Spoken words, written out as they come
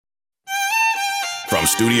From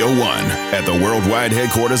Studio One at the worldwide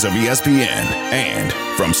headquarters of ESPN and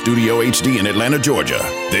from Studio HD in Atlanta, Georgia,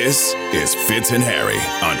 this is Fitz and Harry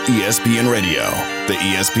on ESPN Radio, the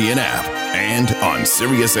ESPN app, and on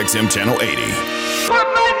SiriusXM Channel 80. Put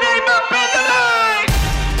my name up in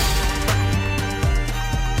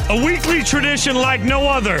the line! A weekly tradition like no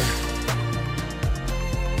other.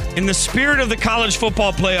 In the spirit of the College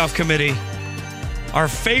Football Playoff Committee, our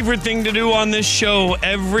favorite thing to do on this show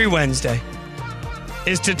every Wednesday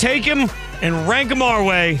is to take him and rank him our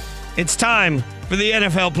way. It's time for the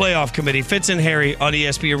NFL Playoff Committee. Fitz and Harry on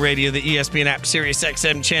ESPN Radio, the ESPN app,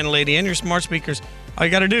 SiriusXM Channel 80, and your smart speakers. All you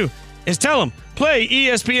got to do is tell them, play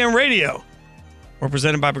ESPN Radio. We're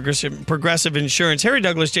presented by Progressive Insurance. Harry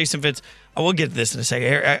Douglas, Jason Fitz. I will get to this in a second.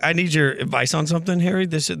 Harry, I need your advice on something, Harry.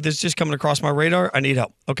 This just coming across my radar. I need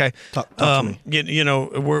help. Okay. Talk to me. You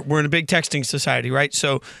know, we're in a big texting society, right?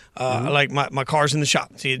 So, like my car's in the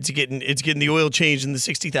shop. See, it's getting the oil changed in the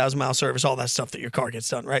 60,000 mile service, all that stuff that your car gets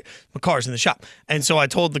done, right? My car's in the shop, and so I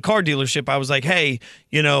told the car dealership, I was like, hey,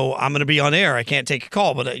 you know, I'm going to be on air. I can't take a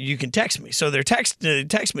call, but you can text me. So they text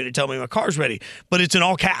me to tell me my car's ready, but it's in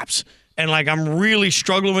all caps. And, like, I'm really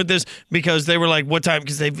struggling with this because they were like, what time?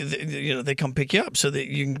 Because they come pick you up so that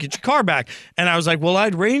you can get your car back. And I was like, well,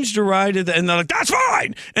 I'd arranged a ride. And they're like, that's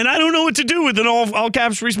fine. And I don't know what to do with an all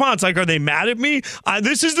caps response. Like, are they mad at me?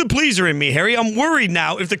 This is the pleaser in me, Harry. I'm worried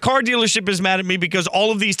now if the car dealership is mad at me because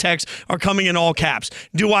all of these texts are coming in all caps.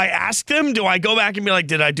 Do I ask them? Do I go back and be like,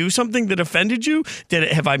 did I do something that offended you?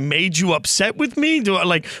 Have I made you upset with me?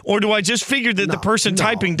 Or do I just figure that the person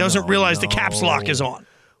typing doesn't realize the caps lock is on?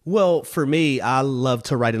 Well, for me, I love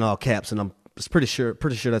to write in all caps, and I'm pretty sure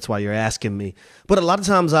that's why you're asking me. But a lot of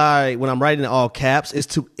times when I'm writing in all caps, is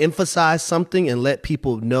to emphasize something and let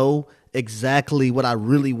people know exactly what I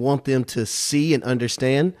really want them to see and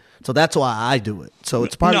understand. So that's why I do it. So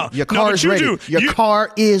it's part of your car is ready. Your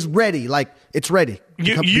car is ready. Like, it's ready.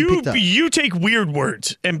 You take weird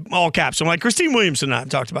words in all caps. I'm like, Christine Williamson and I have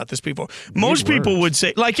talked about this before. Most people would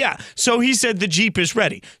say, like, yeah, so he said the Jeep is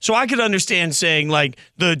ready. So I could understand saying, like,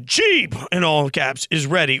 the Jeep in all caps is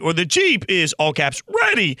ready, or the Jeep is all caps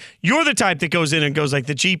ready. You're the type that goes in and goes like,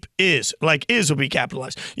 the Jeep is, like, is will be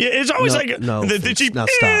capitalized. Yeah, it's always the Jeep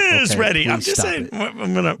is ready. I'm just saying.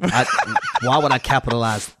 Why would I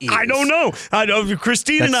capitalize is? I don't know.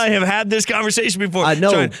 Christine and I have had this conversation before. I know,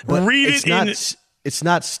 so but read it's it not. in. It's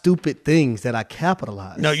not stupid things that I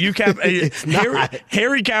capitalize. No, you It's not.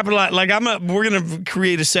 Harry capitalized. Like, we're gonna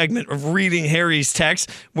create a segment of reading Harry's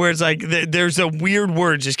text where it's like there's a weird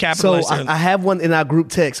word just capitalized. So I have one in our group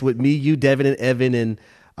text with me, you, Devin, and Evan, and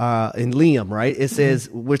Liam. Right? It says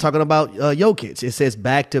we're talking about Jokic. It says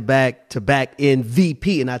back to back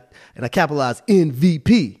MVP, and I capitalize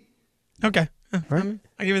MVP. Okay, right.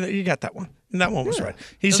 I give you that. You got that one. That one was right.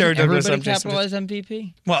 He's Harry Douglas. Everybody capitalize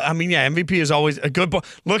MVP? Well, I mean, yeah, MVP is always a good ball.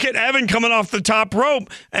 Look at Evan coming off the top rope.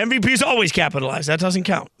 MVP is always capitalized. That doesn't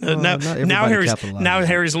count. Now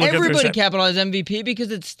Harry's looking. Everybody capitalized MVP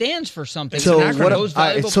because it stands for something. So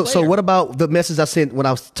what about the message I sent when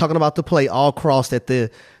I was talking about the play all cross that the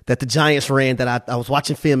Giants ran, that I was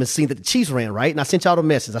watching film and seeing that the Chiefs ran, right? And I sent y'all the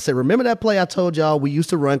message. I said, remember that play I told y'all we used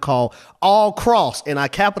to run called all cross, and I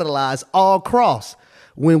capitalized all cross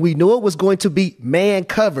when we knew it was going to be man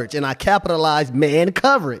coverage, and I capitalized man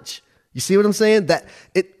coverage. You see what I'm saying?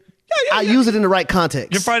 I use it in the right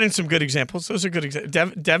context. You're finding some good examples. Those are good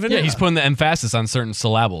examples. Devin? Yeah, he's putting the emphasis on certain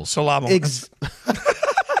syllables. He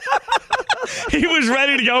was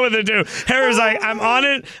ready to go with it, too. Harry's like, I'm on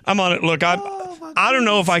it. Look, I don't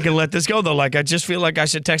know if I can let this go, though. Like, I just feel like I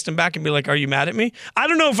should text him back and be like, are you mad at me? I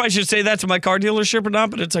don't know if I should say that to my car dealership or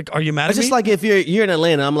not, but it's like, are you mad at me? It's just like if you're in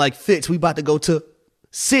Atlanta, I'm like, Fitz, we about to go to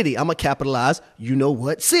city. I'm going to capitalize, you know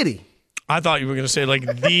what, city. I thought you were going to say, like,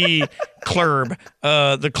 the club,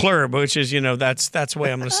 which is, that's the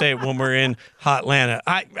way I'm going to say it when we're in Hotlanta.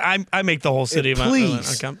 I make the whole city of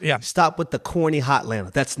Atlanta. Yeah. Stop with the corny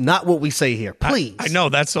Hotlanta. That's not what we say here. Please. I know,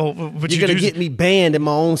 that's the whole. But you're going to get me banned in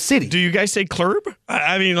my own city. Do you guys say club?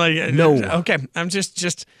 I mean, like. No. Okay. I'm just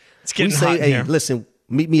it's getting we say, hot in here. Listen,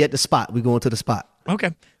 meet me at the spot. We're going to the spot.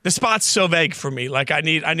 Okay. The spot's so vague for me. Like, I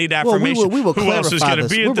need affirmation. We will Who else is going to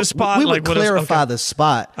be at the spot? We will clarify the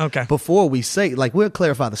spot before we say, like, we'll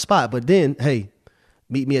clarify the spot. But then, hey,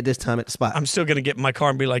 meet me at this time at the spot. I'm still going to get in my car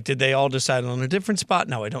and be like, did they all decide on a different spot?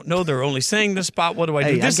 No, I don't know. They're only saying the spot. What do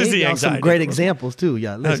I do? This is the anxiety. Some great examples, too.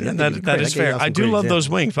 Yeah, listen, that is fair. I do love those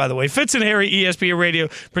wings, by the way. Fitz and Harry, ESPN Radio,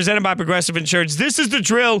 presented by Progressive Insurance. This is the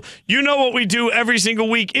drill. You know what we do every single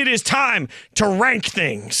week. It is time to rank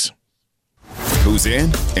things. Who's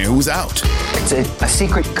in and who's out? It's a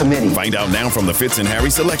secret committee. Find out now from the Fitz and Harry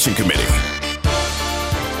Selection Committee.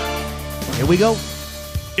 Here we go.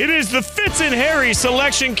 It is the Fitz and Harry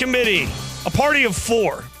Selection Committee. A party of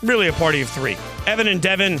 4, really a party of 3. Evan and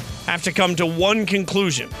Devin have to come to one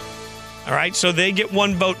conclusion. All right, so they get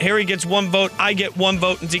 1 vote. Harry gets 1 vote. I get 1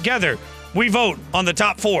 vote. And together, we vote on the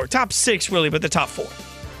top 4. Top 6, really, but the top 4.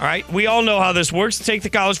 All right, we all know how this works. Take the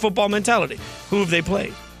college football mentality. Who have they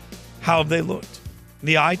played? How have they looked?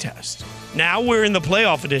 The eye test. Now we're in the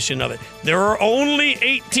playoff edition of it. There are only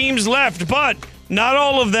 8 teams left, but not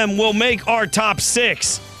all of them will make our top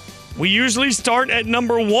 6. We usually start at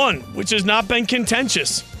number 1, which has not been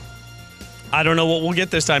contentious. I don't know what we'll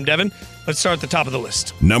get this time, Devin. Let's start at the top of the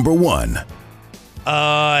list. Number 1.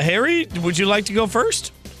 Harry, would you like to go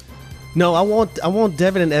first? No, I want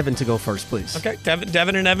Devin and Evan to go first, please. Okay,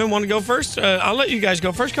 Devin and Evan want to go first? I'll let you guys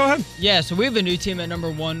go first. Go ahead. Yeah, so we have a new team at number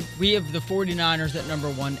 1. We have the 49ers at number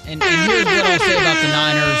 1. And here's what I'll say about the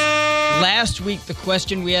Niners. Last week, the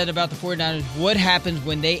question we had about the 49ers, what happens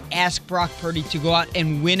when they ask Brock Purdy to go out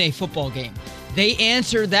and win a football game? They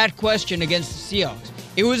answered that question against the Seahawks.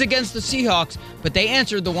 It was against the Seahawks, but they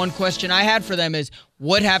answered the one question I had for them is,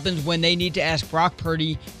 what happens when they need to ask Brock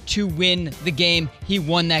Purdy to win the game? He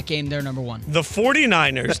won that game. They're number 1. The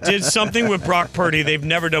 49ers did something with Brock Purdy they've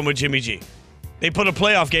never done with Jimmy G. They put a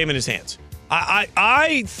playoff game in his hands.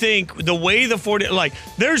 I think the way the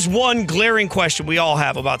there's one glaring question we all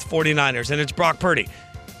have about the 49ers, and it's Brock Purdy.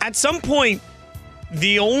 At some point,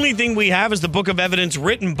 the only thing we have is the book of evidence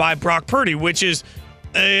written by Brock Purdy, which is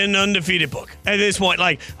an undefeated book at this point.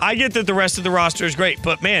 Like, I get that the rest of the roster is great,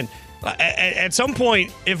 but man, at some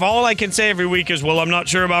point, if all I can say every week is, well, I'm not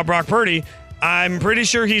sure about Brock Purdy, I'm pretty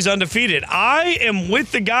sure he's undefeated. I am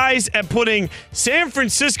with the guys at putting San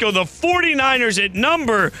Francisco, the 49ers, at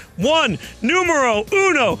number 1, numero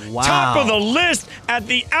uno, Wow. top of the list, at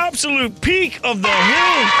the absolute peak of the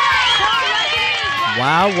hill.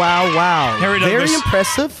 Wow. Harry Very Douglas.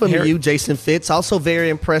 impressive from Harry- you, Jason Fitz. Also very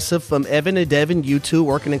impressive from Evan and Devin, you two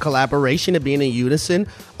working in collaboration and being in unison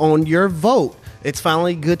on your vote. It's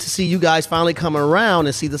finally good to see you guys finally coming around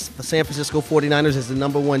and see the San Francisco 49ers as the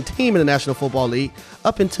number 1 team in the National Football League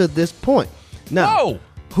up until this point. Now,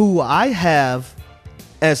 who I have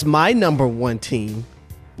as my number 1 team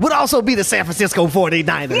would also be the San Francisco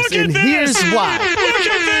 49ers. Look at and this! here's why. Look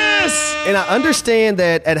at this! And I understand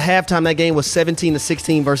that at halftime that game was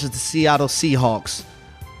 17-16 versus the Seattle Seahawks,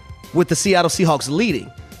 with the Seattle Seahawks leading.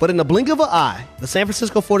 But in the blink of an eye, the San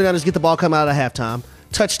Francisco 49ers get the ball coming out of halftime,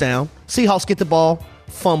 touchdown. Seahawks get the ball,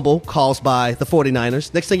 fumble caused by the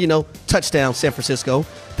 49ers. Next thing you know, touchdown San Francisco.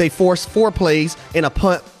 They force 4 plays and a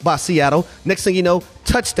punt by Seattle. Next thing you know,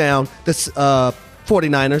 touchdown the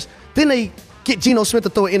 49ers. Then they get Geno Smith to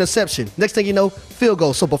throw an interception. Next thing you know, field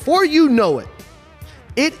goal. So before you know it,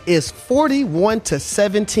 it is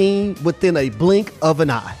 41-17 within a blink of an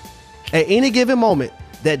eye. At any given moment,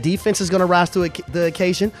 that defense is going to rise to the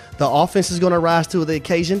occasion. The offense is going to rise to the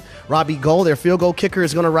occasion. Robbie Gould, their field goal kicker,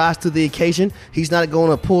 is going to rise to the occasion. He's not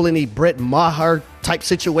going to pull any Brett Maher type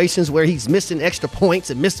situations where he's missing extra points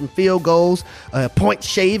and missing field goals, point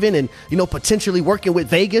shaving, and potentially working with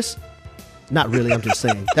Vegas. Not really, I'm just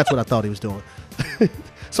saying. That's what I thought he was doing.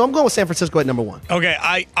 So I'm going with San Francisco at number 1. Okay,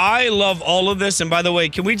 I love all of this. And by the way,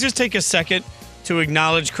 can we just take a second to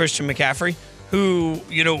acknowledge Christian McCaffrey, who,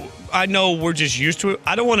 I know we're just used to it.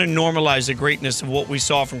 I don't want to normalize the greatness of what we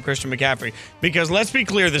saw from Christian McCaffrey, because let's be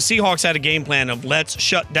clear, the Seahawks had a game plan of let's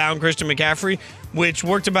shut down Christian McCaffrey, which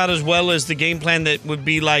worked about as well as the game plan that would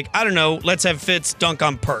be like, I don't know, let's have Fitz dunk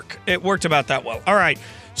on Perk. It worked about that well. All right,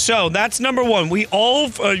 so that's number 1. We all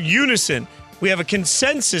unison. We have a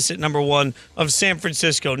consensus at number 1 of San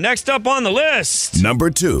Francisco. Next up on the list,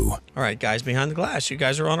 Number 2. all right, guys behind the glass. You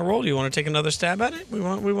guys are on a roll. Do you want to take another stab at it? We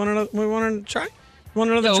want to try. You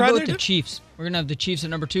want another Yeah, we'll try go there? with the dude? Chiefs. We're going to have the Chiefs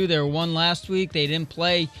at number 2. They were 1 last week. They didn't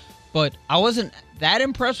play, but I wasn't that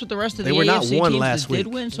impressed with the rest of They the were not AFC one teams last that did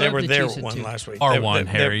week. win. So I They have were the there Chiefs at one 2. last week. Our They- one,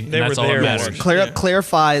 they- Harry, They and were that's all there that one. matters.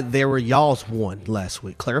 Clarify they were y'all's 1 last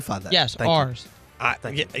week. Clarify that. Yes, Thank you. ours.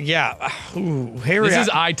 Yeah. Ooh, Harry. This is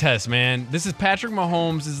eye test, man. This is Patrick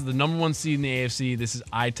Mahomes. This is the number 1 seed in the AFC. This is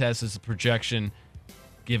eye test. This is a projection.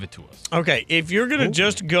 Give it to us. Okay, if you're going to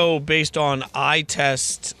just go based on eye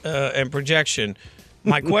test and projection,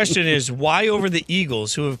 my question is, why over the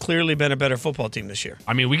Eagles, who have clearly been a better football team this year?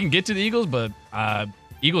 I mean, we can get to the Eagles, but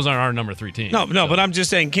Eagles aren't our number 3 team. No, but I'm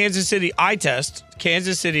just saying, Kansas City eye test,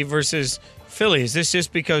 Kansas City versus Philly. Is this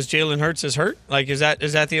just because Jalen Hurts is hurt? Like, is that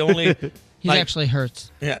the only? He actually hurts.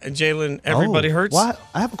 Yeah, Jalen. Everybody hurts. Well,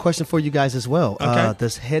 I have a question for you guys as well. Okay.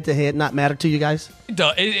 Does head-to-head not matter to you guys? It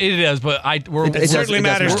does, but It does- certainly it does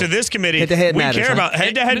matters matter. to this committee. Head-to-head we matters, care huh? about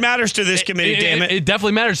head-to-head matters to this committee. Damn it! It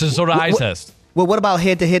definitely matters. So the eye test. Well, what about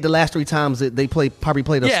head-to-head the last 3 times that they probably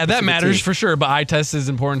played a Yeah, that specific matters team? for sure, but eye test is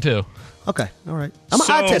important too. Okay, all right. I'm an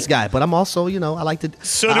eye test guy, but I'm also, I like to.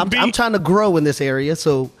 I'm trying to grow in this area,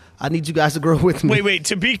 so I need you guys to grow with me. Wait.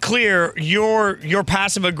 To be clear, you're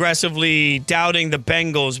passive aggressively doubting the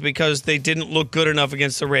Bengals because they didn't look good enough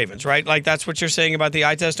against the Ravens, right? Like that's what you're saying about the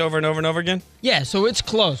eye test over and over and over again? Yeah, so it's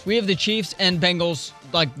close. We have the Chiefs and Bengals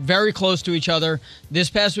very close to each other.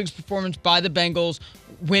 This past week's performance by the Bengals,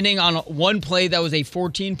 winning on one play that was a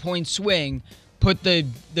 14-point swing, put the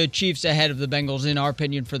Chiefs ahead of the Bengals, in our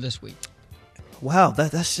opinion, for this week. Wow,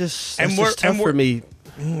 that's just tough for me.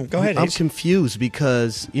 Go ahead. I'm confused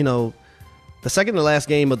because, the second to last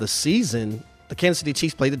game of the season, the Kansas City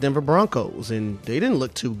Chiefs played the Denver Broncos, and they didn't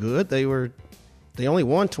look too good. They only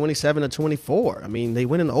won 27-24. I mean, they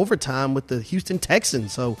went in overtime with the Houston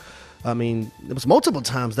Texans. So, I mean, there was multiple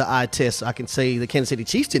times the eye test. I can say the Kansas City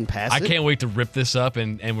Chiefs didn't pass it. I can't wait to rip this up,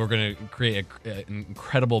 and we're going to create an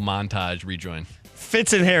incredible montage rejoin.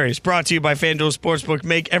 Fitz and Harry's brought to you by FanDuel Sportsbook.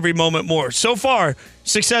 Make every moment more. So far,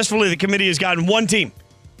 successfully, the committee has gotten one team.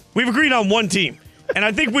 We've agreed on one team. And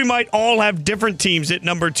I think we might all have different teams at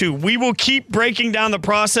number 2. We will keep breaking down the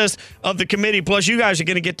process of the committee. Plus, you guys are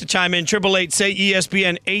going to get to chime in.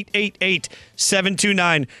 888-SAY-ESPN,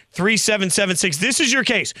 888-729-3776. This is your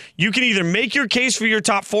case. You can either make your case for your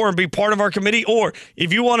top 4 and be part of our committee, or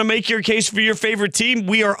if you want to make your case for your favorite team,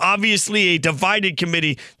 we are obviously a divided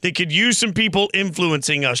committee that could use some people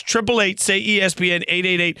influencing us. 888-SAY-ESPN,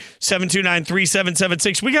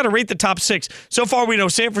 888-729-3776. We got to rate the top 6. So far, we know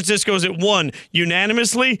San Francisco's at 1 unanimously.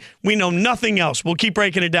 We know nothing else. We'll keep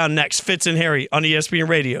breaking it down next. Fitz and Harry on ESPN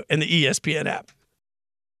Radio and the ESPN app.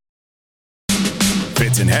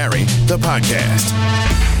 Fitz and Harry, the podcast.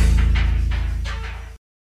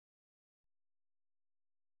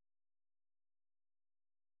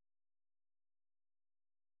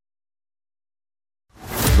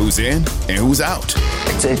 Who's in and who's out?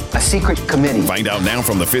 It's a secret committee. Find out now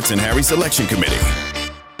from the Fitz and Harry Selection Committee.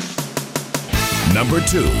 Number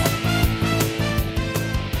 2.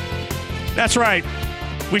 That's right.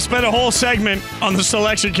 We spent a whole segment on the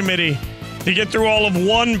selection committee to get through all of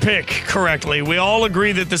one pick correctly. We all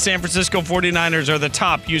agree that the San Francisco 49ers are the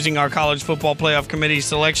top using our college football playoff committee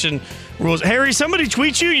selection rules. Harry, somebody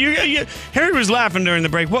tweet you? Harry was laughing during the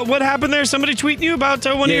break. What happened there? Somebody tweeting you about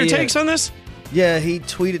one of your takes on this? Yeah, he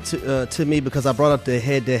tweeted to me because I brought up the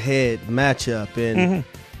head-to-head matchup, and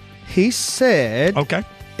he said, okay,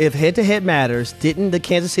 if head-to-head matters, didn't the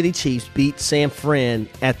Kansas City Chiefs beat San Fran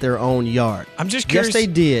at their own yard? I'm just curious. Yes, they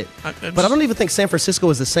did. But I don't even think San Francisco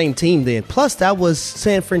is the same team then. Plus, that was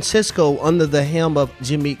San Francisco under the helm of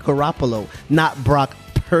Jimmy Garoppolo, not Brock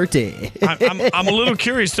Purdy. I'm a little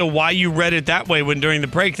curious, though, why you read it that way when during the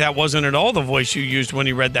break that wasn't at all the voice you used when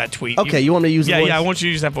you read that tweet. Okay, you want me to use the voice? Yeah, I want you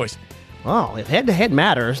to use that voice. Oh, if head-to-head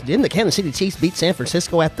matters, didn't the Kansas City Chiefs beat San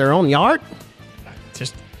Francisco at their own yard?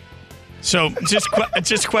 Just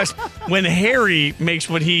question. When Harry makes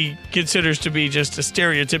what he considers to be just a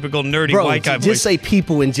stereotypical nerdy white guy voice. Just say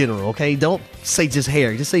people in general, okay? Don't say just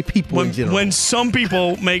Harry. Just say people in general. When some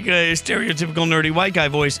people make a stereotypical nerdy white guy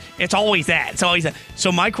voice, it's always that. It's always that.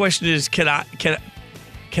 So my question is, can I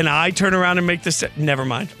turn around and make this? Never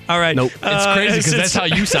mind. All right. Nope. It's crazy because that's how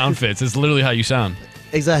you sound, Fitz. It's literally how you sound.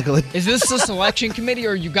 Exactly. Is this the selection committee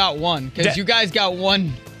or you got one? Because you guys got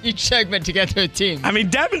one each segment to get to a team. I mean,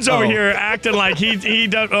 Devin's over here acting like he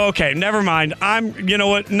does. Okay, never mind. You know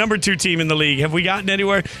what? Number 2 team in the league. Have we gotten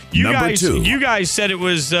anywhere? Number 2. You guys said it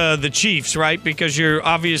was the Chiefs, right? Because you're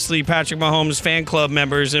obviously Patrick Mahomes fan club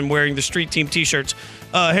members and wearing the street team T-shirts.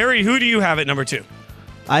 Harry, who do you have at number 2?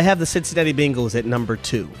 I have the Cincinnati Bengals at number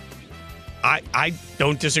 2. I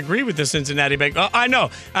don't disagree with the Cincinnati Bengals. I know.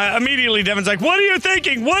 Immediately, Devin's like, what are you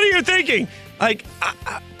thinking? What are you thinking? Like,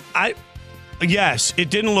 yes, it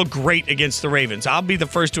didn't look great against the Ravens. I'll be the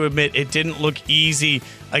first to admit it didn't look easy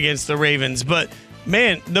against the Ravens. But,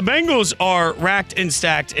 man, the Bengals are racked and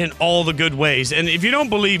stacked in all the good ways. And if you don't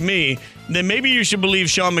believe me, then maybe you should believe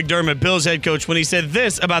Sean McDermott, Bills head coach, when he said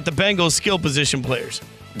this about the Bengals' skill position players.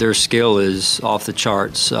 Their skill is off the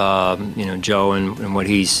charts. Joe and what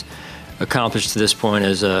he's accomplished to this point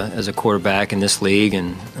as a quarterback in this league,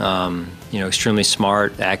 and extremely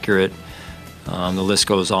smart, accurate. The list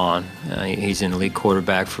goes on. He's an elite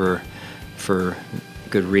quarterback for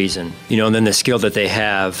good reason. And then the skill that they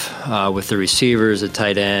have with the receivers, the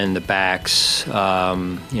tight end, the backs,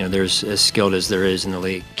 there's as skilled as there is in the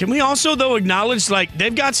league. Can we also, though, acknowledge,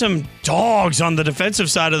 they've got some dogs on the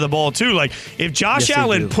defensive side of the ball, too. Like, if Josh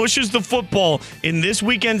Allen pushes the football in this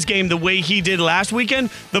weekend's game the way he did last weekend,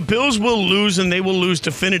 the Bills will lose, and they will lose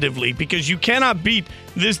definitively, because you cannot beat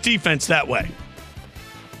this defense that way.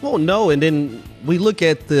 Well, no, and then we look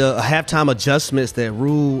at the halftime adjustments that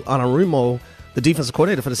Rue Anarumo, the defensive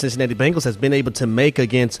coordinator for the Cincinnati Bengals, has been able to make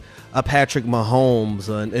against Patrick Mahomes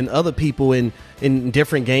and other people in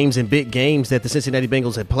different games and big games that the Cincinnati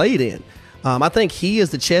Bengals have played in. I think he is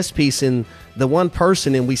the chess piece and the one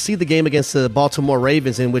person, and we see the game against the Baltimore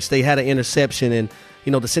Ravens in which they had an interception, and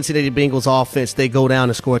the Cincinnati Bengals offense, they go down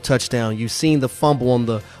and score a touchdown. You've seen the fumble on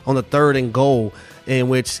the 3rd and goal in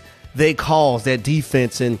which they caused that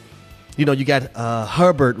defense, and you got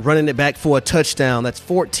Herbert running it back for a touchdown. That's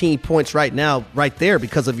 14 points right now, right there,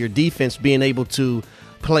 because of your defense being able to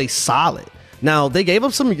play solid. Now, they gave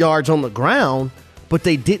up some yards on the ground, but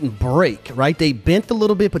they didn't break, right? They bent a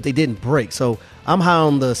little bit, but they didn't break. So I'm high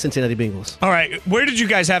on the Cincinnati Bengals. All right. Where did you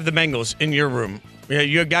guys have the Bengals in your room? Yeah,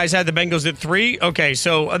 you guys had the Bengals at 3? Okay,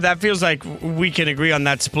 so that feels like we can agree on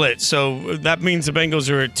that split. So that means the Bengals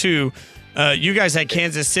are at 2. You guys had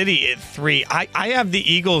Kansas City at 3. I have the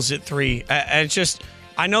Eagles at 3. And it's just,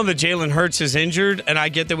 I know that Jalen Hurts is injured, and I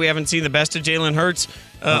get that we haven't seen the best of Jalen Hurts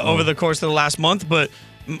over the course of the last month, but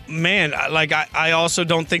man, I also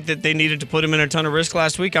don't think that they needed to put him in a ton of risk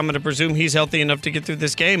last week. I'm going to presume he's healthy enough to get through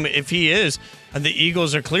this game. If he is, the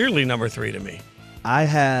Eagles are clearly number 3 to me. I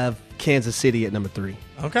have Kansas City at number 3.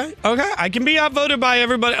 Okay. I can be outvoted by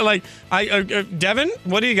everybody. Devin,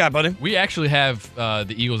 what do you got, buddy? We actually have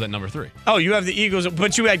the Eagles at number 3. Oh, you have the Eagles,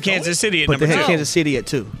 but you had Kansas City at but number 2. But they had Kansas City at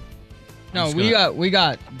 2. No, we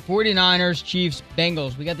got 49ers, Chiefs,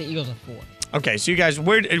 Bengals. We got the Eagles at 4. Okay, so you guys,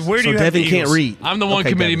 where do you have Devin the Eagles? can't read. I'm the one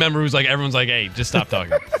committee member who's like, everyone's like, hey, just stop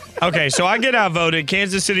talking. Okay, so I get outvoted.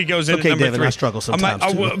 Kansas City goes in at number Devin, 3. I struggle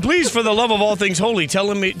sometimes too. Please, for the love of all things holy,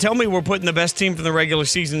 tell me we're putting the best team from the regular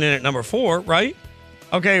season in at number 4, right?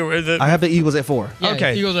 Okay. I have the Eagles at 4. Yeah,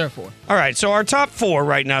 okay. Eagles are at 4. All right, so our top 4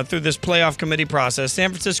 right now through this playoff committee process: San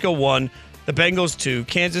Francisco 1, the Bengals 2,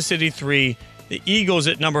 Kansas City 3, the Eagles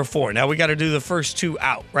at number 4. Now we got to do the first 2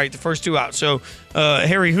 out, right? The first 2 out. So,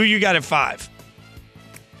 Harry, who you got at 5?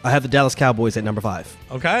 I have the Dallas Cowboys at number 5.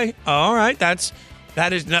 Okay. All right.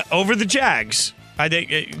 That is not over the Jags. I think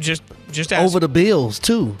just ask. Over the Bills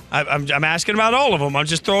too. I'm asking about all of them. I'm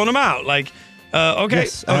just throwing them out. Okay.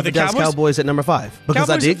 Yes, I have the Dallas Cowboys at number 5 because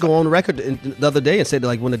Cowboys I did go on the record the other day and said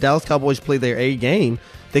when the Dallas Cowboys play their A game,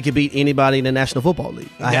 they could beat anybody in the National Football League.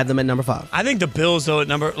 I have them at number 5. I think the Bills, though, at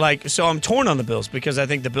number so I'm torn on the Bills because I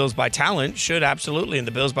think the Bills by talent should absolutely, and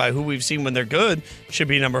the Bills by who we've seen when they're good should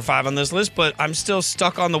be number 5 on this list. But I'm still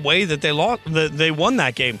stuck on the way that they lost, they won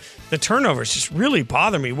that game. The turnovers just really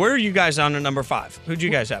bother me. Where are you guys on at number 5? Who'd you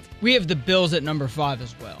guys have? We have the Bills at number 5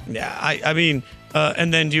 as well. Yeah, I mean,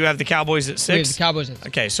 and then do you have the Cowboys at 6? We have the Cowboys at 6.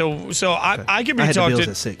 Okay, so I could be I had talked the Bills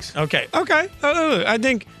to at 6. Okay. I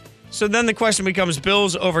think. So then the question becomes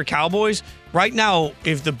Bills over Cowboys. Right now,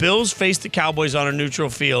 if the Bills face the Cowboys on a neutral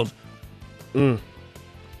field, can I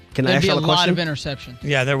There'd ask be a y'all a lot question? of interceptions.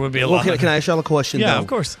 yeah, there would be a Well, lot. can I ask y'all a question? Yeah, though? of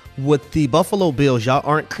course. With the Buffalo Bills, y'all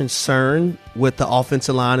aren't concerned with the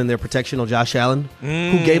offensive line and their protection on Josh Allen,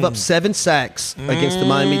 who gave up 7 sacks against the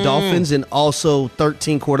Miami Dolphins and also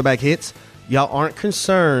 13 quarterback hits. Y'all aren't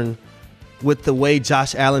concerned with the way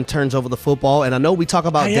Josh Allen turns over the football. And I know we talk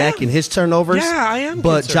about Dak and his turnovers. Yeah, I am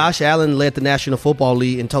But concerned. Josh Allen led the National Football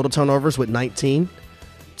League in total turnovers with 19.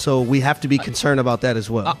 So we have to be concerned about that as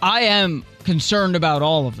well. I am concerned about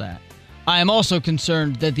all of that. I am also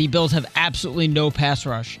concerned that the Bills have absolutely no pass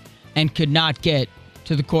rush and could not get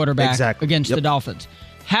to the quarterback against the Dolphins.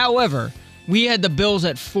 However, we had the Bills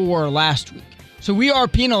at 4 last week. So we are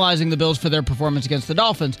penalizing the Bills for their performance against the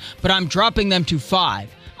Dolphins, but I'm dropping them to 5.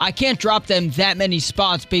 I can't drop them that many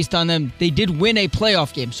spots based on them. They did win a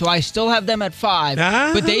playoff game, so I still have them at 5.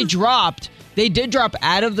 But they did drop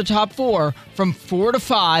out of the top 4 from 4 to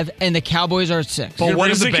 5, and the Cowboys are at 6. But what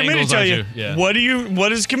does the committee Bengals, tell aren't you? you? Yeah. What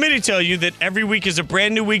does the committee tell you that every week is a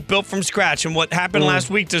brand new week built from scratch, and what happened last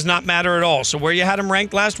week does not matter at all? So where you had them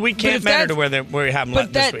ranked last week can't matter to where you have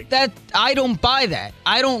them this week. I don't buy that.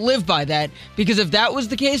 I don't live by that, because if that was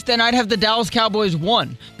the case, then I'd have the Dallas Cowboys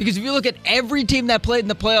 1. Because if you look at every team that played in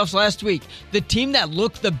the playoffs last week, the team that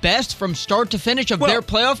looked the best from start to finish of their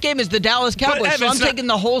playoff game is the Dallas Cowboys. So I'm taking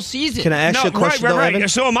the whole season. Can I ask you a question, though, right. Evan?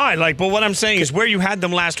 So am I. But what I'm saying is where you had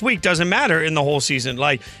them last week doesn't matter in the whole season.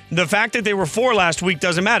 The fact that they were 4 last week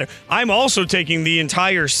doesn't matter. I'm also taking the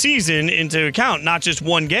entire season into account, not just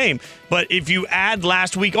one game. But if you add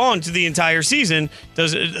last week on to the entire season,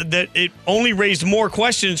 it only raised more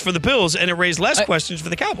questions for the Bills and it raised less questions for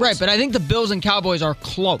the Cowboys. Right, but I think the Bills and Cowboys are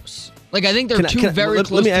close. I think they're two very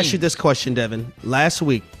close Let me teams. ask you this question, Devin. Last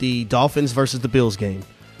week, the Dolphins versus the Bills game.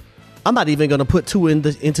 I'm not even going to put 2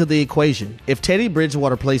 into the equation. If Teddy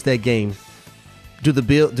Bridgewater plays that game, do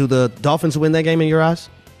the Dolphins win that game in your eyes?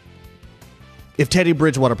 if Teddy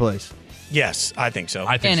Bridgewater plays. Yes, I think so.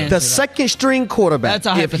 I think so. The second string quarterback.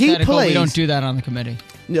 That's a if he hypothetical. plays, We don't do that on the committee.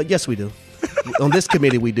 Yes, we do. On this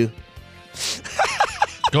committee, we do.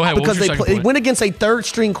 Go ahead. Because what was your second they point? went against a third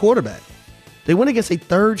string quarterback. They went against a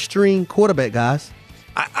third string quarterback, guys.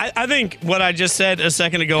 I think what I just said a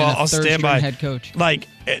second ago, And a I'll stand by. third-string head coach. Like,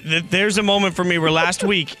 there's a moment for me where last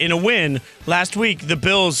week, in a win, the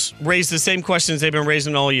Bills raised the same questions they've been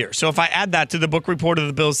raising all year. So if I add that to the book report of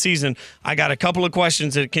the Bills season, I got a couple of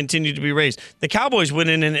questions that continue to be raised. The Cowboys went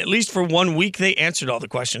in, and at least for 1 week, they answered all the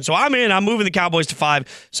questions. So I'm in. I'm moving the Cowboys to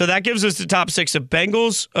 5. So that gives us the top 6 of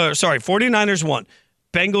 49ers 1,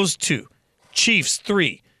 Bengals 2, Chiefs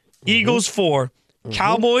 3, Eagles 4,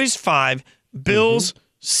 Cowboys 5, Bills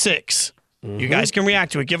 6. You guys can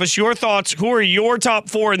react to it. Give us your thoughts. Who are your top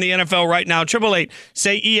 4 in the NFL right now? 888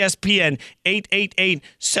 say ESPN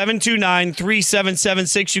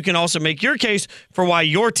 888-729-3776. You can also make your case for why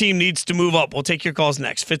your team needs to move up. We'll take your calls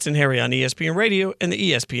next. Fitz and Harry on ESPN Radio and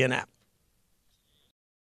the ESPN app.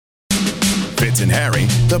 Fitz and Harry,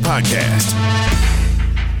 the podcast.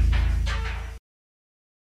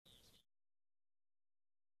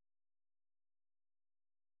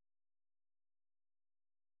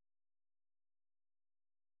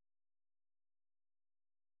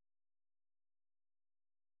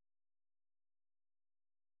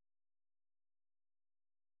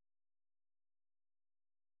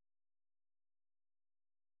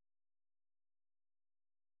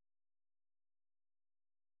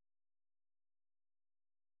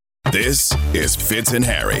 This is Fitz and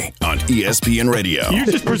Harry on ESPN Radio. You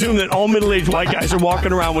just presume that all middle-aged white guys are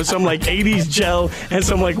walking around with some like 80s gel and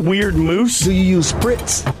some like weird mousse? Do you use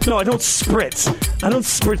spritz? No, I don't spritz.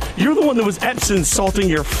 You're the one that was Epsom salting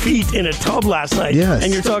your feet in a tub last night. Yes.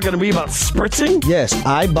 And you're talking to me about spritzing? Yes,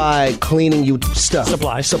 I buy cleaning you stuff.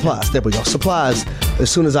 Supplies. There we go. Supplies. As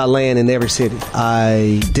soon as I land in every city,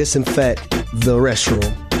 I disinfect the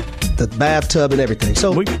restroom, the bathtub, and everything.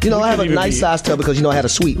 So, I have a nice size tub because, I had a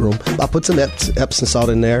suite room. I put some Epsom salt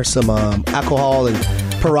in there, some alcohol and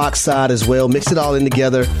peroxide as well. Mix it all in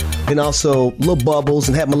together. And also little bubbles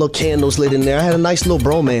and had my little candles lit in there. I had a nice little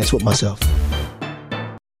bromance with myself.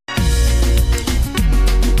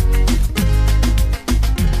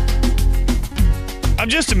 I'm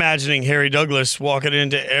just imagining Harry Douglas walking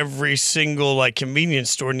into every single convenience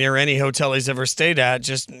store near any hotel he's ever stayed at,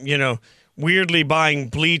 just, weirdly buying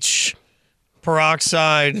bleach,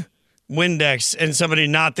 peroxide, Windex, and somebody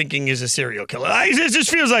not thinking he's a serial killer. It just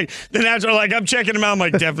feels like the natural, I'm checking him out. I'm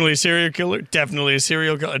like, definitely a serial killer. Definitely a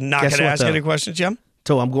serial killer. Not going to ask any questions, yeah?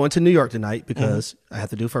 So I'm going to New York tonight because I have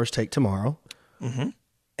to do First Take tomorrow. Mm-hmm.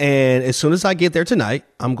 And as soon as I get there tonight,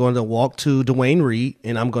 I'm going to walk to Dwayne Reed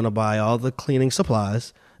and I'm going to buy all the cleaning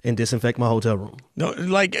supplies and disinfect my hotel room. No,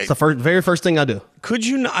 it's the very first thing I do. Could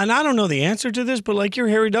you, and I don't know the answer to this, but you're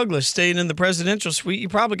Harry Douglas staying in the presidential suite, you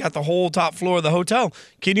probably got the whole top floor of the hotel.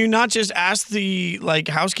 Can you not just ask the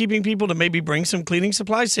housekeeping people to maybe bring some cleaning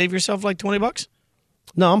supplies, save yourself $20?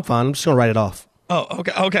 No, I'm fine. I'm just going to write it off. Oh,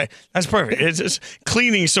 okay. That's perfect. It's just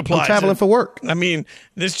cleaning supplies. I'm traveling for work. I mean,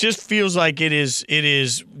 this just feels like it is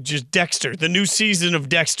just Dexter, the new season of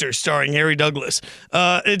Dexter starring Harry Douglas.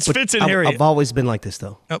 It's Fitz and Harry. I've always been like this,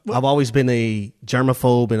 though. I've always been a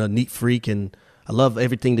germaphobe and a neat freak, and I love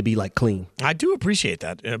everything to be clean. I do appreciate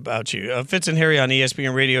that about you. Fitz and Harry on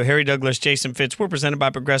ESPN Radio. Harry Douglas, Jason Fitz. We're presented by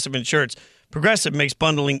Progressive Insurance. Progressive makes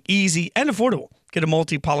bundling easy and affordable. Get a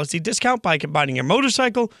multi-policy discount by combining your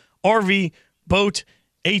motorcycle, RV, boat,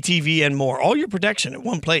 ATV, and more. All your protection at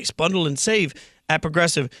one place. Bundle and save at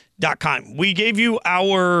Progressive.com. We gave you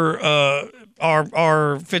our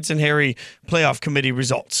Fitz and Harry playoff committee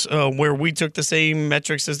results, where we took the same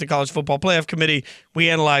metrics as the College Football Playoff Committee. We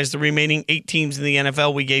analyzed the remaining 8 teams in the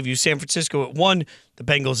NFL. We gave you San Francisco at 1, the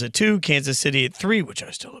Bengals at 2, Kansas City at 3, which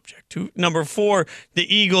I still object to. Number 4,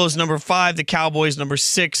 the Eagles. Number 5, the Cowboys. Number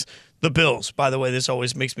 6, the Bills. By the way, this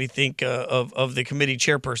always makes me think of the committee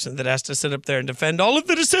chairperson that has to sit up there and defend all of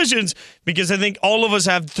the decisions, because I think all of us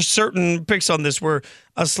have certain picks on this we're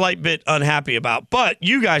a slight bit unhappy about. But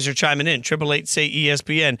you guys are chiming in. 888 say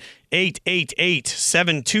ESPN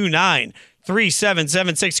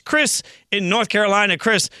 888-729-3776. Chris in North Carolina.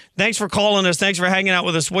 Chris, thanks for calling us. Thanks for hanging out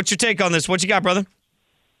with us. What's your take on this? What you got, brother?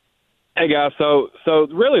 Hey, guys. So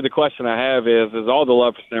really the question I have is all the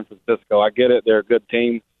love for San Francisco. I get it. They're a good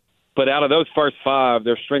team. But out of those first 5,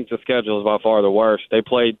 their strength of schedule is by far the worst. They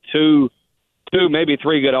played two, maybe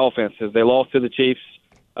 3 good offenses. They lost to the Chiefs,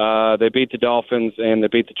 they beat the Dolphins, and they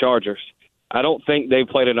beat the Chargers. I don't think they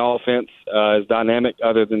played an offense as dynamic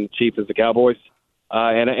other than the Chiefs as the Cowboys.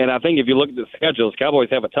 And I think if you look at the schedules, Cowboys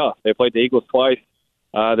have it tough. They played the Eagles twice.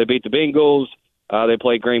 They beat the Bengals. They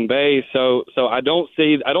play Green Bay, so I don't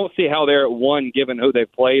see how they're at 1 given who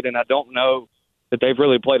they've played, and I don't know that they've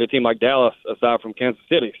really played a team like Dallas aside from Kansas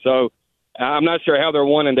City. So I'm not sure how they're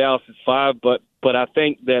 1 and Dallas is 5, but I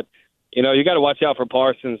think that you got to watch out for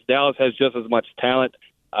Parsons. Dallas has just as much talent,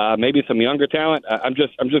 maybe some younger talent. I'm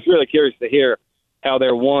just really curious to hear how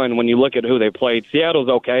they're 1 when you look at who they played. Seattle's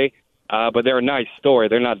okay, but they're a nice story.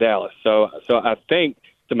 They're not Dallas, so I think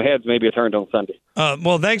some heads maybe are turned on Sunday.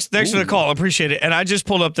 Well, thanks for the call. I appreciate it. And I just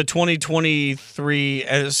pulled up the 2023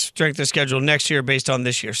 strength of schedule next year based on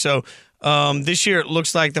this year. So this year it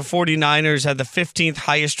looks like the 49ers had the 15th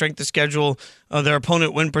highest strength of schedule. Their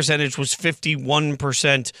opponent win percentage was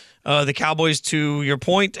 51%. The Cowboys, to your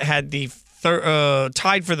point, had the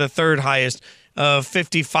tied for the third highest.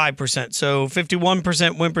 55%. So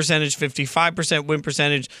 51% win percentage, 55% win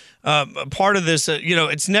percentage. Part of this,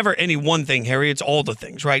 it's never any one thing, Harry. It's all the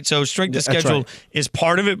things, right? So strength of schedule is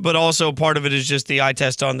part of it, but also part of it is just the eye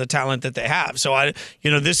test on the talent that they have. So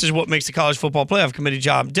this is what makes the College Football Playoff Committee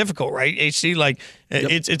job difficult, right? HC,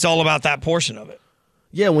 it's all about that portion of it.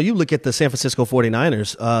 Yeah, when you look at the San Francisco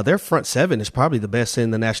 49ers, their front seven is probably the best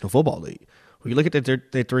in the National Football League. When you look at their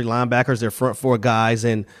 3 linebackers, their front 4 guys,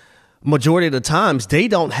 and majority of the times, they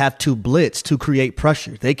don't have to blitz to create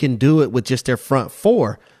pressure. They can do it with just their front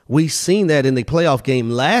 4. We've seen that in the playoff game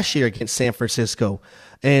last year against San Francisco.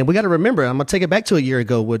 And we got to remember, I'm going to take it back to a year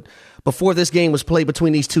ago. Before this game was played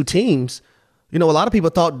between these two teams, a lot of people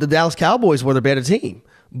thought the Dallas Cowboys were the better team.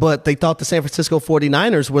 But they thought the San Francisco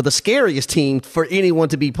 49ers were the scariest team for anyone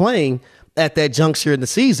to be playing at that juncture in the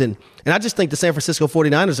season. And I just think the San Francisco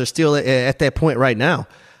 49ers are still at that point right now.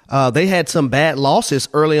 They had some bad losses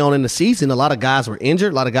early on in the season. A lot of guys were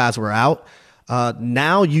injured. A lot of guys were out.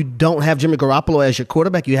 Now you don't have Jimmy Garoppolo as your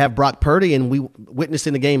quarterback. You have Brock Purdy, and we witnessed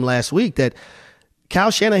in the game last week that Kyle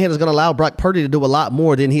Shanahan is going to allow Brock Purdy to do a lot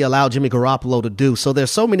more than he allowed Jimmy Garoppolo to do. So there's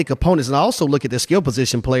so many components. And I also look at the skill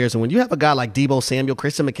position players. And when you have a guy like Deebo Samuel,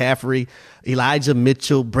 Christian McCaffrey, Elijah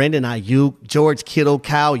Mitchell, Brandon Ayuk, George Kittle,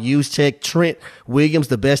 Kyle Juszczyk, Trent Williams,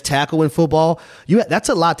 the best tackle in football, that's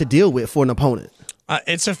a lot to deal with for an opponent.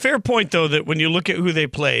 It's a fair point, though, that when you look at who they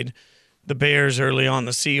played, the Bears early on,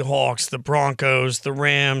 the Seahawks, the Broncos, the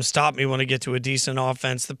Rams, stop me when I get to a decent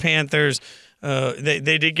offense, the Panthers, they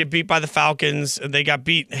did get beat by the Falcons. They got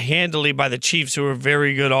beat handily by the Chiefs, who are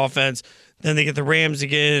very good offense. Then they get the Rams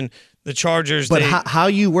again, the Chargers. But how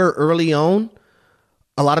you were early on,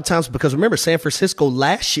 a lot of times, because remember, San Francisco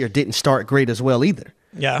last year didn't start great as well either.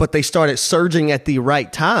 Yeah. But they started surging at the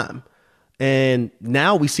right time. And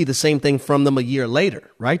now we see the same thing from them a year later,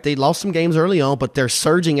 right? They lost some games early on, but they're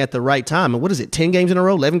surging at the right time. And what is it, 10 games in a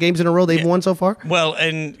row, 11 games in a row they've won so far? Well,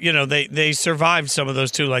 and, they survived some of those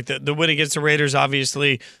too. Like the win against the Raiders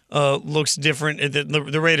obviously looks different.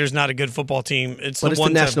 The Raiders not a good football team. It's the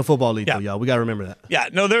National Football League, though, y'all. We got to remember that. Yeah,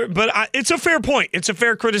 no, it's a fair point. It's a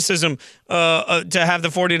fair criticism to have the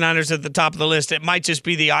 49ers at the top of the list. It might just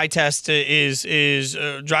be the eye test is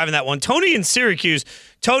driving that one. Tony in Syracuse.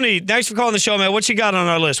 Tony, thanks for calling the show, man. What you got on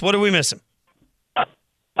our list? What are we missing?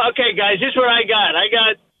 Okay, guys, here's what I got.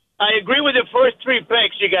 I agree with the first 3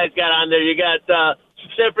 picks you guys got on there. You got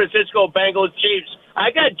San Francisco, Bengals, Chiefs.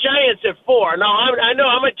 I got Giants at 4. Now, I know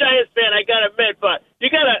I'm a Giants fan, I got to admit, but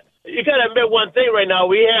you gotta admit one thing right now.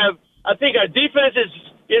 I think our defense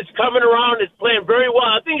is coming around. It's playing very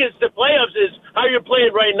well. I think it's the playoffs is how you're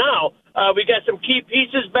playing right now. We got some key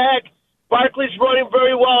pieces back. Barkley's running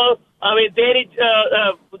very well. I mean, Danny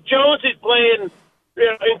Jones is playing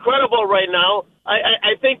incredible right now.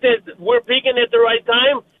 I think that we're peaking at the right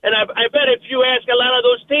time, and I bet if you ask a lot of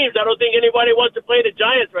those teams, I don't think anybody wants to play the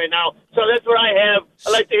Giants right now. So that's what I have.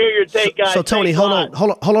 I'd like to hear your take, guys. So Tony, hold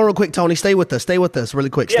on real quick, Tony. Stay with us really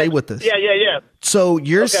quick. Yeah. Stay with us. Yeah. So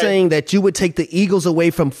you're saying that you would take the Eagles away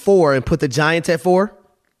from 4 and put the Giants at 4?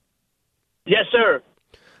 Yes, sir.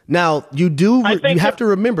 Now, you have to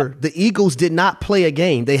remember, the Eagles did not play a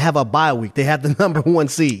game. They have a bye week. They have the number 1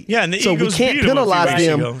 seed. Yeah, and the so Eagles we can't penalize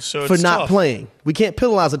them for not playing. We can't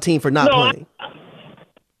penalize a team for not playing.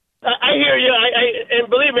 I hear you. And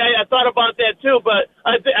believe me, I thought about that too. But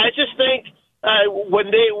I just think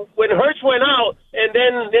when Hurts went out, and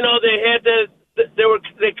then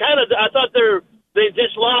I thought they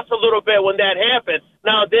just lost a little bit when that happened.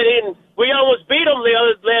 Now we almost beat them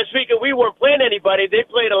last week, and we weren't playing anybody. They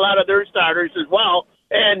played a lot of their starters as well,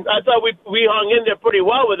 and I thought we hung in there pretty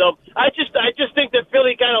well with them. I just think that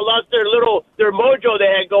Philly kind of lost their mojo they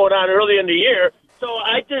had going on early in the year. So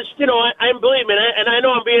I just, I'm believing, and I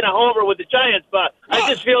know I'm being a homer with the Giants, but I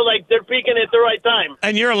just feel like they're peaking at the right time.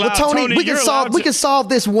 And you're allowed, Tony, we can solve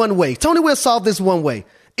this one way. Tony, we'll solve this one way.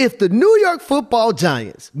 If the New York Football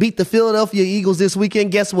Giants beat the Philadelphia Eagles this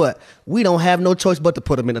weekend, guess what? We don't have no choice but to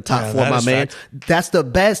put them in the top four, my man. That's the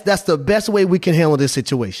best way we can handle this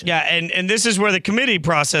situation. Yeah, and this is where the committee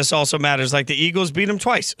process also matters. Like the Eagles beat them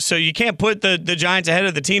twice. So you can't put the Giants ahead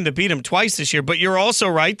of the team that beat them twice this year. But you're also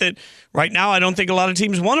right that right now I don't think a lot of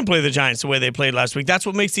teams want to play the Giants the way they played last week. That's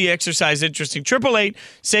what makes the exercise interesting. 888,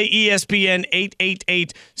 say ESPN,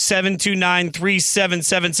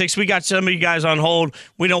 888-729-3776. We got some of you guys on hold.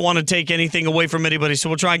 We don't want to take anything away from anybody, so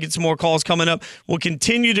we'll try and get some more calls coming up. We'll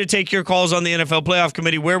continue to take your calls on the NFL Playoff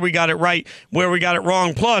Committee, where we got it right, where we got it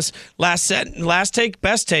wrong. Plus, last take,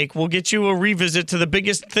 best take, we'll get you a revisit to the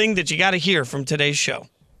biggest thing that you got to hear from today's show.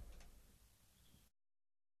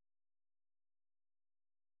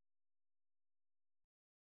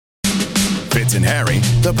 Fitz and Harry,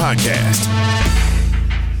 the podcast.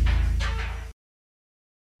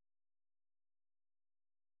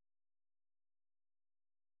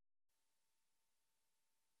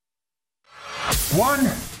 One,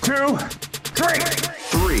 two,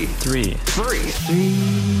 three. Three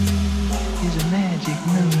is a magic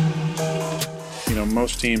number. You know,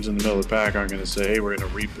 most teams in the middle of the pack aren't going to say, hey, we're going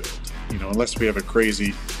to rebuild, you know, unless we have a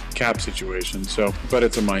crazy cap situation. So, but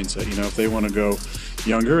it's a mindset. You know, if they want to go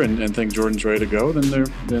younger and think Jordan's ready to go,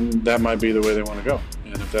 then that might be the way they want to go.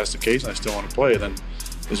 And if that's the case and I still want to play, then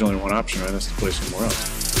there's only one option, right? That's to play somewhere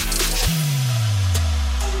else.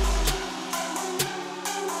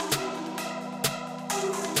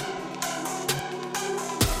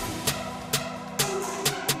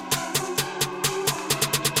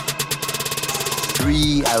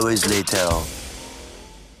 Hours later.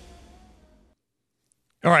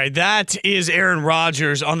 All right, that is Aaron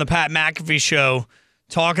Rodgers on the Pat McAfee Show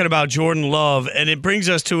talking about Jordan Love, and it brings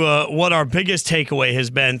us to what our biggest takeaway has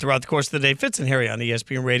been throughout the course of the day. Fitz and Harry on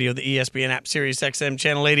ESPN Radio, the ESPN app, Sirius XM,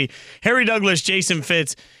 Channel 80. Harry Douglas, Jason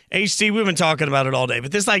Fitz. HT, we've been talking about it all day,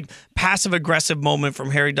 but this passive-aggressive moment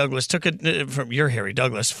from Harry Douglas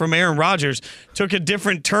from Aaron Rodgers took a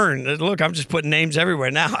different turn. Look, I'm just putting names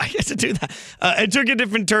everywhere now. I get to do that. It took a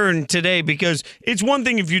different turn today because it's one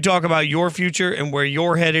thing if you talk about your future and where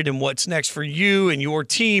you're headed and what's next for you and your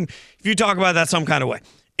team, if you talk about that some kind of way.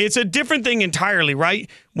 It's a different thing entirely, right,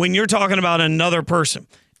 when you're talking about another person.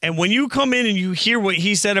 And when you come in and you hear what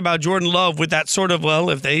he said about Jordan Love with that sort of, well,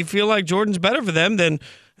 if they feel like Jordan's better for them, then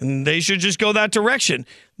they should just go that direction.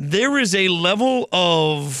 There is a level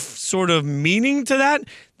of sort of meaning to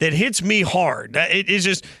that hits me hard. It is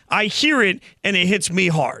just, I hear it and it hits me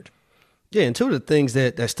hard. Yeah, and two of the things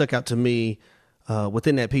that stuck out to me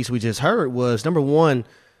within that piece we just heard was, number one,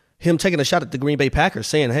 him taking a shot at the Green Bay Packers,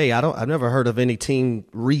 saying, hey, I've never heard of any team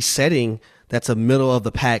resetting that's a middle of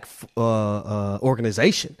the pack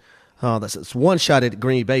organization. That's one shot at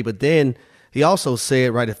Green Bay, but then he also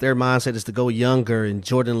said, right, if their mindset is to go younger and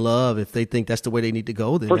Jordan Love, if they think that's the way they need to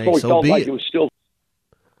go, then so be it.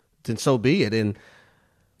 Then so be it. And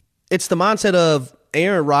it's the mindset of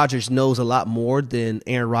Aaron Rodgers knows a lot more than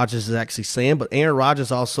Aaron Rodgers is actually saying, but Aaron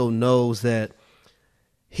Rodgers also knows that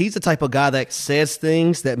he's the type of guy that says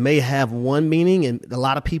things that may have one meaning, and a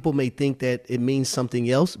lot of people may think that it means something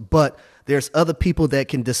else, but there's other people that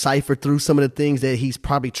can decipher through some of the things that he's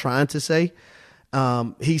probably trying to say.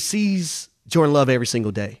 He sees Jordan Love every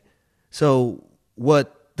single day. So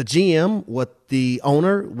what the GM, what the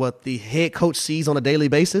owner, what the head coach sees on a daily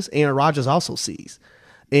basis, Aaron Rodgers also sees.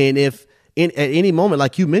 And if at any moment,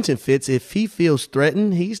 like you mentioned, Fitz, if he feels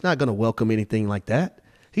threatened, he's not going to welcome anything like that.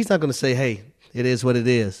 He's not going to say, hey, it is what it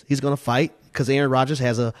is. He's going to fight because Aaron Rodgers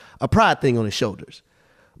has a pride thing on his shoulders.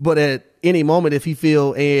 But at any moment, if he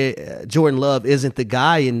feel Jordan Love isn't the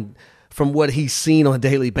guy, and from what he's seen on a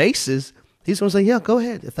daily basis, he's going to say, yeah, go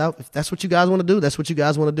ahead. If that's what you guys want to do, that's what you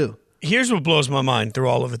guys want to do. Here's what blows my mind through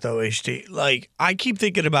all of it, though, HT. Like, I keep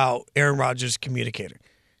thinking about Aaron Rodgers' communicator.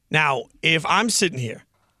 Now, if I'm sitting here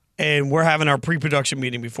and we're having our pre-production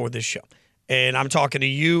meeting before this show, and I'm talking to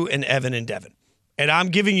you and Evan and Devin, and I'm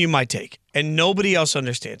giving you my take, and nobody else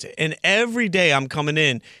understands it, and every day I'm coming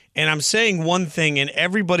in and I'm saying one thing and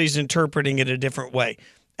everybody's interpreting it a different way.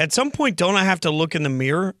 At some point, don't I have to look in the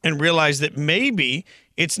mirror and realize that maybe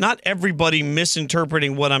it's not everybody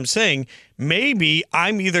misinterpreting what I'm saying? Maybe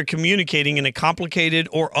I'm either communicating in a complicated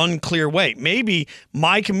or unclear way. Maybe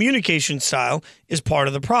my communication style is part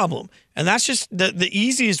of the problem. And that's just the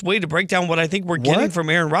easiest way to break down what I think we're getting from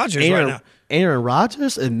Aaron Rodgers right now. Aaron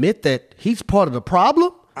Rodgers admit that he's part of the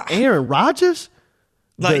problem? Aaron Rodgers?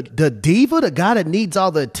 Like, the diva, the guy that needs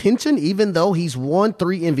all the attention, even though he's won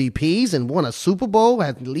 3 MVPs and won a Super Bowl,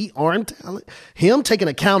 has elite arm talent, him taking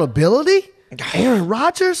accountability? Aaron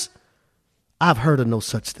Rodgers? I've heard of no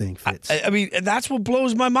such thing, Fitz. I mean, that's what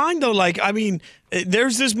blows my mind, though. Like, I mean,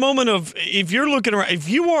 there's this moment of if you're looking around, if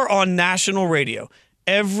you are on national radio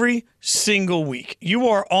every single week, you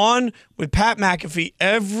are on with Pat McAfee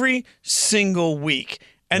every single week,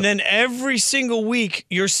 and then every single week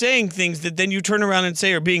you're saying things that then you turn around and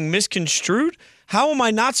say are being misconstrued. How am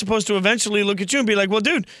I not supposed to eventually look at you and be like, well,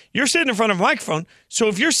 dude, you're sitting in front of a microphone. So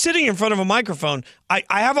if you're sitting in front of a microphone, I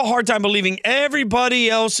have a hard time believing everybody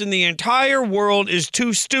else in the entire world is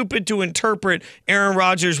too stupid to interpret Aaron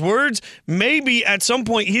Rodgers' words. Maybe at some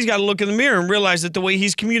point he's got to look in the mirror and realize that the way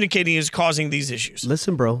he's communicating is causing these issues.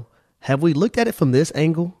 Listen, bro, have we looked at it from this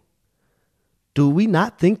angle? Do we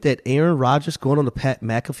not think that Aaron Rodgers going on the Pat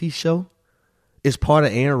McAfee show is part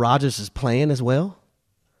of Aaron Rodgers' plan as well?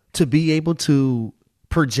 To be able to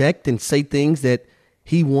project and say things that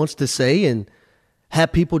he wants to say and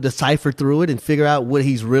have people decipher through it and figure out what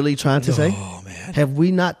he's really trying to say. Oh, man. Have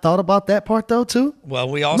we not thought about that part, though, too? Well,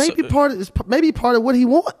 we also... Maybe part of what he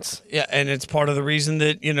wants. Yeah, and it's part of the reason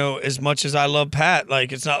that, you know, as much as I love Pat,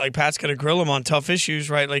 like, it's not like Pat's going to grill him on tough issues,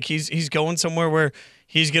 right? Like, he's going somewhere where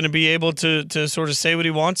he's going to be able to sort of say what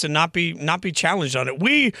he wants and not be challenged on it.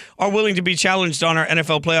 We are willing to be challenged on our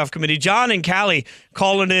NFL playoff committee. John and Callie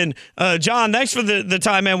calling in. John, thanks for the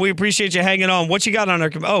time, man. We appreciate you hanging on. What you got on our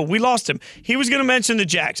committee? Oh, we lost him. He was going to mention the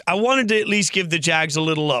Jags. I wanted to at least give the Jags a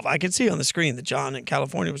little love. I could see on the screen that John in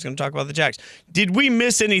California was going to talk about the Jags. Did we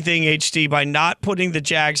miss anything, HD, by not putting the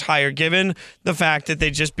Jags higher, given the fact that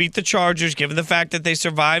they just beat the Chargers, given the fact that they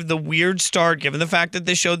survived the weird start, given the fact that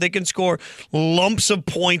they showed they can score lumps of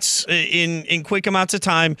points in quick amounts of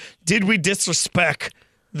time? Did we disrespect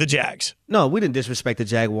the Jags? No, we didn't disrespect the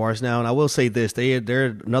Jaguars now. And I will say this,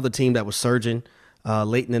 they're another team that was surging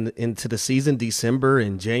late into the season, December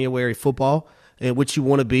and January football, and what you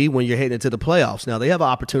want to be when you're heading into the playoffs. Now, they have an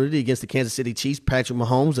opportunity against the Kansas City Chiefs, Patrick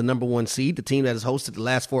Mahomes, the number one seed, the team that has hosted the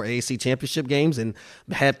last 4 AFC championship games and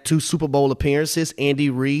had 2 Super Bowl appearances. Andy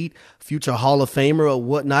Reid, future Hall of Famer or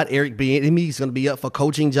whatnot. Eric Bieniemy is going to be up for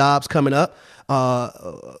coaching jobs coming up.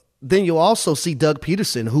 Then you'll also see Doug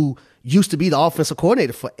Peterson, who used to be the offensive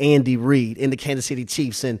coordinator for Andy Reid in the Kansas City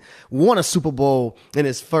Chiefs and won a Super Bowl in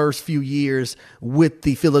his first few years with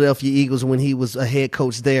the Philadelphia Eagles when he was a head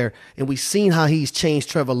coach there. And we've seen how he's changed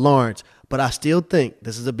Trevor Lawrence. But I still think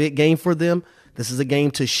this is a big game for them. This is a game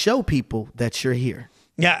to show people that you're here.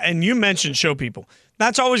 Yeah, and you mentioned show people.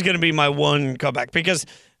 That's always going to be my one comeback because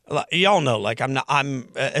y'all know, like, I'm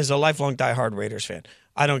as a lifelong diehard Raiders fan,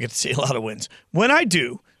 I don't get to see a lot of wins. When I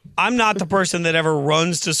do, I'm not the person that ever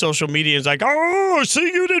runs to social media and is like, oh, see,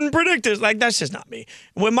 you didn't predict this. Like, that's just not me.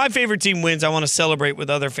 When my favorite team wins, I want to celebrate with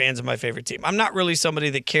other fans of my favorite team. I'm not really somebody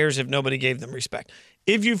that cares if nobody gave them respect.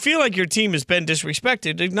 If you feel like your team has been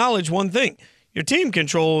disrespected, acknowledge one thing. Your team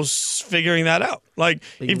controls figuring that out. Like,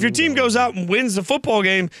 if your team goes out and wins the football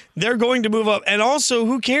game, they're going to move up. And also,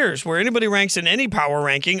 who cares where anybody ranks in any power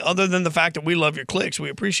ranking other than the fact that we love your clicks. We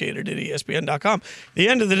appreciate it at ESPN.com. At the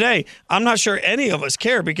end of the day, I'm not sure any of us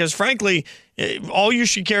care because, frankly, all you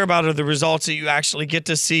should care about are the results that you actually get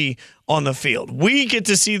to see on the field. We get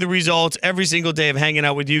to see the results every single day of hanging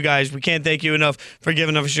out with you guys. We can't thank you enough for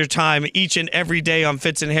giving us your time each and every day on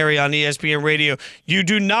Fitz and Harry on ESPN Radio. You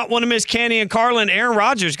do not want to miss Canty and Carlin. Aaron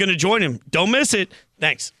Rodgers is going to join him. Don't miss it.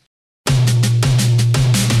 Thanks.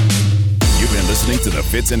 You've been listening to the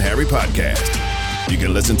Fitz and Harry podcast. You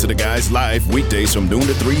can listen to the guys live weekdays from noon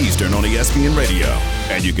to 3 Eastern on ESPN Radio.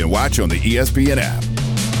 And you can watch on the ESPN app.